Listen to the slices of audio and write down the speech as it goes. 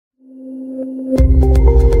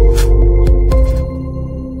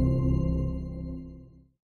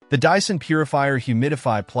The Dyson Purifier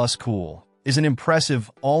Humidify+Cool is an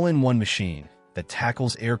impressive all-in-one machine that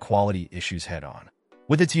tackles air quality issues head-on.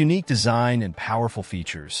 With its unique design and powerful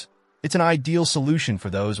features, it's an ideal solution for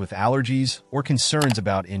those with allergies or concerns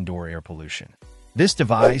about indoor air pollution. This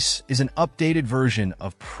device is an updated version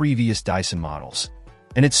of previous Dyson models,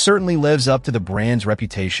 and it certainly lives up to the brand's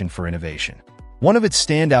reputation for innovation. One of its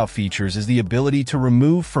standout features is the ability to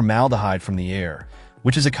remove formaldehyde from the air,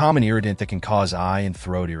 which is a common irritant that can cause eye and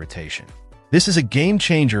throat irritation. This is a game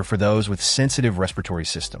changer for those with sensitive respiratory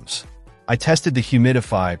systems. I tested the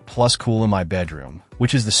Humidify+Cool in my bedroom,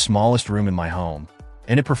 which is the smallest room in my home,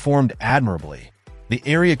 and it performed admirably. The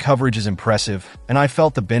area coverage is impressive, and I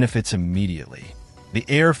felt the benefits immediately. The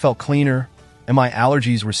air felt cleaner, and my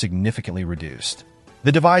allergies were significantly reduced.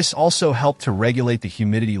 The device also helped to regulate the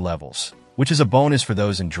humidity levels, which is a bonus for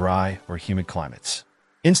those in dry or humid climates.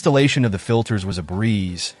 Installation of the filters was a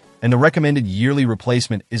breeze, and the recommended yearly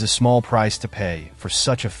replacement is a small price to pay for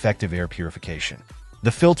such effective air purification.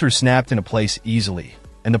 The filters snapped into place easily,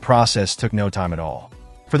 and the process took no time at all.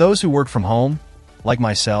 For those who work from home, like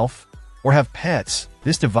myself, or have pets,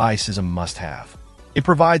 this device is a must-have. It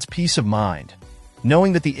provides peace of mind,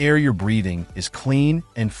 knowing that the air you're breathing is clean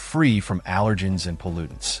and free from allergens and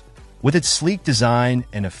pollutants. With its sleek design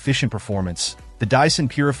and efficient performance, the Dyson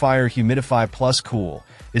Purifier Humidify+Cool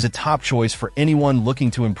is a top choice for anyone looking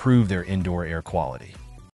to improve their indoor air quality.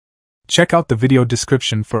 Check out the video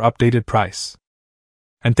description for updated price.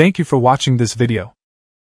 And thank you for watching this video.